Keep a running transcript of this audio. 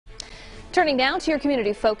Turning now to your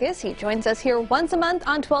community focus, he joins us here once a month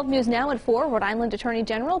on 12 News Now at 4, Rhode Island Attorney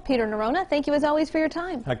General Peter Neronha. Thank you as always for your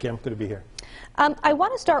time. Hi, Kim. Good to be here. I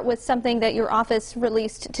want to start with something that your office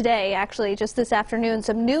released today, actually just this afternoon,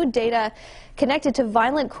 some new data connected to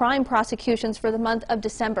violent crime prosecutions for the month of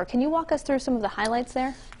December. Can you walk us through some of the highlights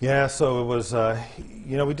there? Yeah, so it was,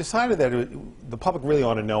 we decided that the public really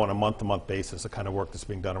ought to know on a month-to-month basis the kind of work that's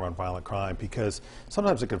being done around violent crime, because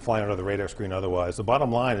sometimes it can fly under the radar screen otherwise. The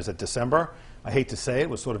bottom line is that December, I hate to say it,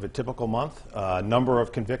 was sort of a typical month. Number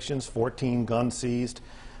of convictions, 14 guns seized,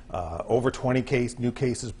 over 20 new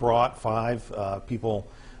cases brought, 5 people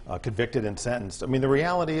convicted and sentenced. I mean, the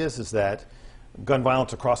reality is that gun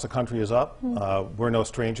violence across the country is up. We're no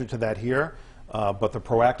stranger to that here. But the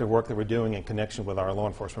proactive work that we're doing in connection with our law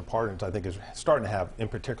enforcement partners, I think, is starting to have, in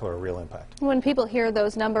particular, a real impact. When people hear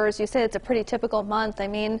those numbers, you say it's a pretty typical month. I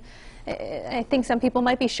mean, I think some people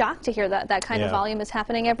might be shocked to hear that kind of volume is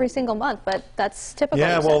happening every single month, but that's typical.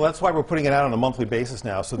 Yeah, well, that's why we're putting it out on a monthly basis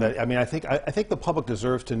now, so that, I mean, I think the public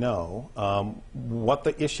deserves to know what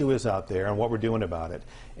the issue is out there and what we're doing about it.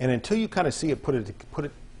 And until you kind of see it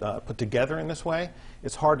put together in this way,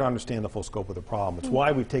 it's hard to understand the full scope of the problem. It's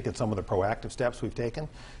why we've taken some of the proactive steps we've taken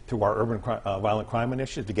through our urban violent crime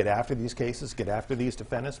initiative to get after these cases, get after these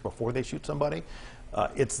defendants before they shoot somebody.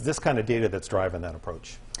 It's this kind of data that's driving that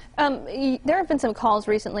approach. There have been some calls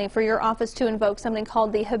recently for your office to invoke something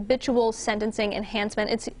called the habitual sentencing enhancement.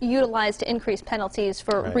 It's utilized to increase penalties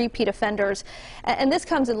for repeat offenders. And this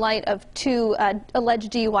comes in light of 2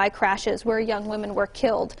 alleged DUI crashes where young women were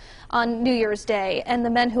killed on New Year's Day. And the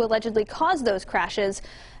men who allegedly caused those crashes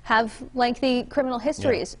have lengthy criminal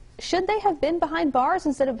histories. Should they have been behind bars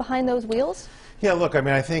instead of behind those wheels? Yeah, look, I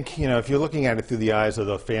mean, I think, if you're looking at it through the eyes of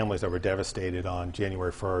the families that were devastated on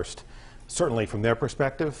January 1st, certainly from their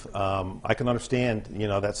perspective, I can understand,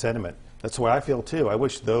 that sentiment. That's the way I feel, too. I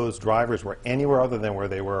wish those drivers were anywhere other than where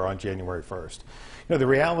they were on January 1st. The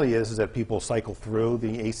reality is that people cycle through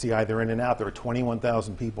the ACI. They're in and out. There are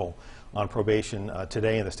 21,000 people on probation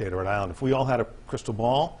today in the state of Rhode Island. If we all had a crystal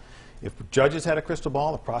ball, if judges had a crystal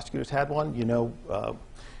ball, if prosecutors had one,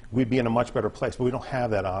 we'd be in a much better place. But we don't have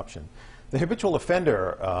that option. The habitual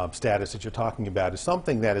offender status that you're talking about is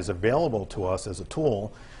something that is available to us as a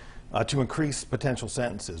tool to increase potential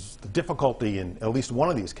sentences. The difficulty in at least one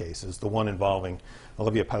of these cases, the one involving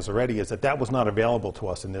Olivia Pazzaretti, is that was not available to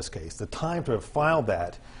us in this case. The time to have filed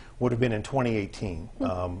that would have been in 2018,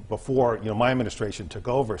 before my administration took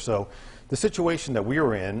over. So the situation that we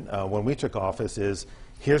were in when we took office is,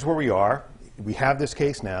 here's where we are. We have this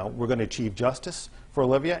case now. We're going to achieve justice for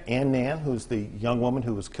Olivia and Nan, who's the young woman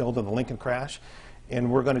who was killed in the Lincoln crash. And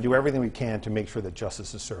we're going to do everything we can to make sure that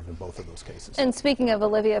justice is served in both of those cases. And speaking of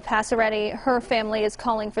Olivia Pazzaretti, her family is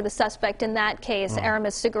calling for the suspect in that case,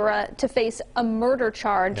 Aramis Segura, to face a murder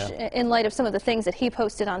charge in light of some of the things that he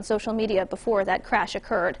posted on social media before that crash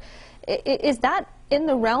occurred. Is that in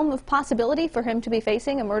the realm of possibility for him to be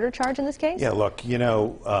facing a murder charge in this case? Yeah, look,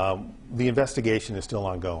 the investigation is still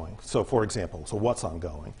ongoing. So, for example, what's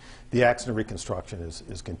ongoing? The accident reconstruction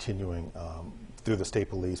is continuing through the state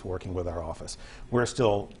police working with our office. We're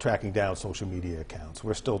still tracking down social media accounts.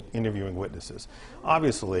 We're still interviewing witnesses.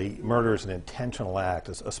 Obviously, murder is an intentional act,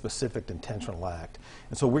 a specific intentional act.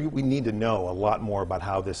 And so we need to know a lot more about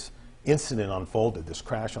how this incident unfolded, this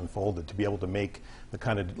crash unfolded, to be able to make the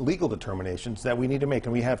kind of legal determinations that we need to make.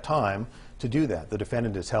 And we have time to do that. The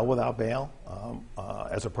defendant is held without bail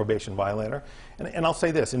as a probation violator. And I'll say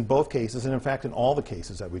this, in both cases, and in fact in all the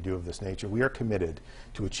cases that we do of this nature, we are committed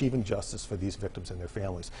to achieving justice for these victims and their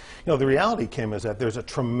families. The reality, Kim, is that there's a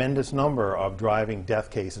tremendous number of driving death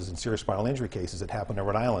cases and serious bodily injury cases that happen in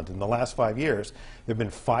Rhode Island. In the last 5 years, there have been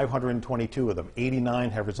 522 of them. 89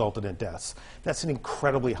 have resulted in deaths. That's an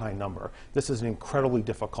incredibly high number. This is an incredibly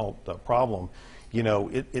difficult problem.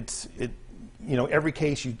 Every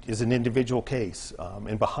case is an individual case,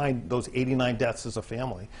 and behind those 89 deaths is a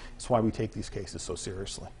family. That's why we take these cases so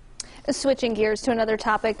seriously. Switching gears to another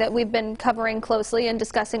topic that we've been covering closely and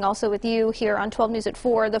discussing also with you here on 12 News at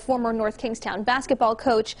 4, the former North Kingstown basketball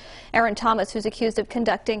coach, Aaron Thomas, who's accused of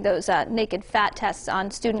conducting those naked fat tests on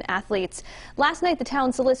student athletes. Last night, the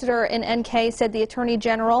town solicitor in NK said the Attorney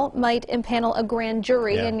General might impanel a grand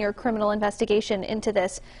jury in your criminal investigation into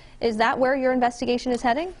this. Is that where your investigation is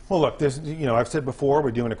heading? Well, look, I've said before,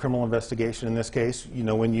 we're doing a criminal investigation in this case.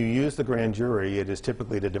 When you use the grand jury, it is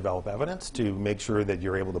typically to develop evidence, to make sure that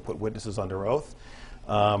you're able to put witnesses under oath.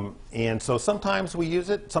 And so sometimes we use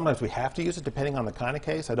it, sometimes we have to use it depending on the kind of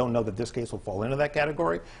case. I don't know that this case will fall into that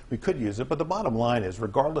category. We could use it, but the bottom line is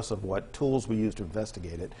regardless of what tools we use to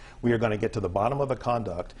investigate it, we are going to get to the bottom of the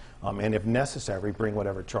conduct and if necessary bring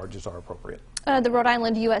whatever charges are appropriate. The Rhode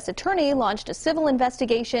Island U.S. Attorney launched a civil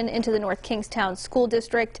investigation into the North Kingstown School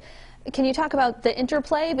District. Can you talk about the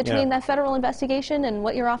interplay between that federal investigation and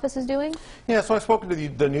what your office is doing? Yeah, so I've spoken to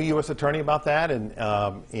the new U.S. Attorney about that,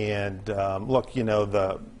 and look, you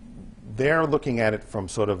know, they're looking at it from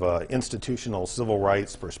sort of an institutional civil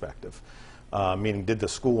rights perspective, meaning did the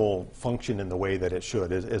school function in the way that it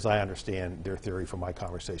should, as I understand their theory from my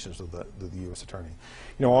conversations with the U.S. Attorney.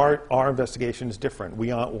 You know, our investigation is different.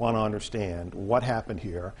 We want to understand what happened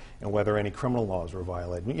here and whether any criminal laws were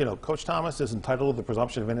violated. You know, Coach Thomas is entitled to the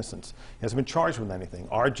presumption of innocence. He hasn't been charged with anything.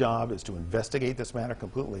 Our job is to investigate this matter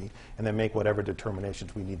completely and then make whatever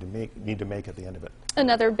determinations we need to make at the end of it.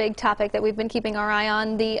 Another big topic that we've been keeping our eye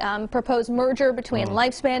on, the proposed merger between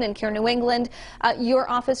Lifespan and Care New England. Your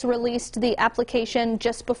office released the application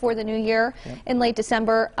just before the new year in late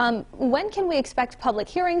December. When can we expect public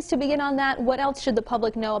hearings to begin on that? What else should the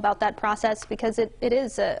public know about that process, because it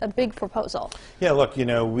is a big proposal? Yeah, look, you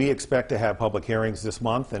know, we expect to have public hearings this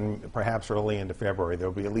month and perhaps early into February. There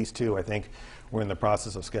will be at least two. I think we're in the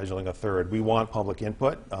process of scheduling a third. We want public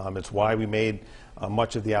input. It's why we made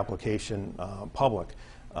much of the application public.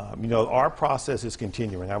 You know, our process is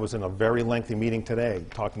continuing. I was in a very lengthy meeting today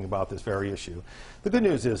talking about this very issue. The good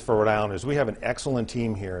news is for Rhode Islanders, we have an excellent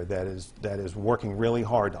team here that is working really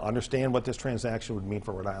hard to understand what this transaction would mean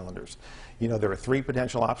for Rhode Islanders. You know, there are three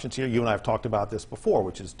potential options here. You and I have talked about this before,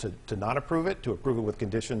 which is to not approve it, to approve it with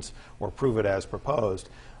conditions, or approve it as proposed.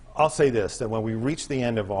 I'll say this, that when we reach the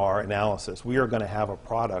end of our analysis, we are going to have a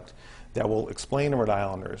product that will explain to Rhode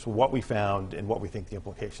Islanders what we found and what we think the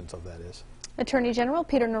implications of that is. Attorney General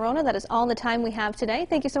Peter Neronha, that is all the time we have today.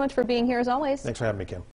 Thank you so much for being here as always. Thanks for having me, Kim.